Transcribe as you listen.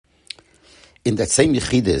In that same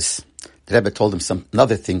Yechidus, the Rebbe told him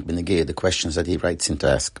another thing, Benegei, the questions that he writes in to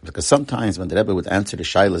ask. Because sometimes when the Rebbe would answer the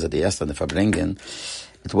Shailas that he asked on the Farbrengen,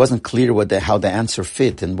 it wasn't clear how the answer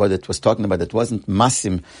fit and what it was talking about. It wasn't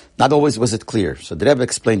massim. Not always was it clear. So the Rebbe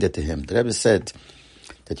explained it to him. The Rebbe said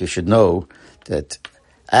that you should know that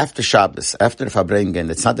after Shabbos, after the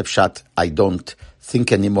Farbrengen, it's not the pshat, I don't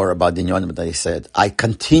think anymore about the Inyanim that I said. I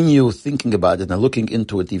continue thinking about it and looking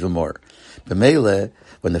into it even more. B'meile,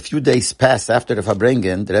 when a few days passed after the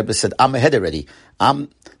Farbrengen, the Rebbe said, I'm ahead already. I'm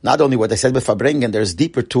not only what I said with Farbrengen, there's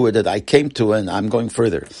deeper to it that I came to and I'm going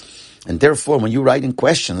further. And therefore, when you write in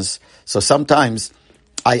questions, so sometimes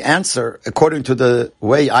I answer according to the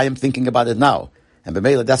way I am thinking about it now. And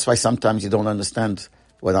b'meila, that's why sometimes you don't understand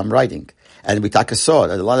what I'm writing. And we saw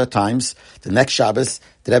that a lot of times, the next Shabbos,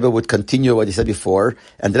 the Rebbe would continue what he said before,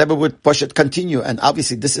 and the Rebbe would push it continue. And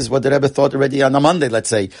obviously, this is what the Rebbe thought already on a Monday, let's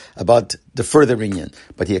say, about the further inyan.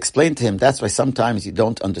 But he explained to him, that's why sometimes you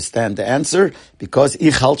don't understand the answer, because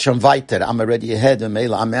ich halt schon weiter, I'm already ahead, and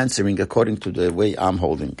I'm answering according to the way I'm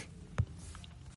holding.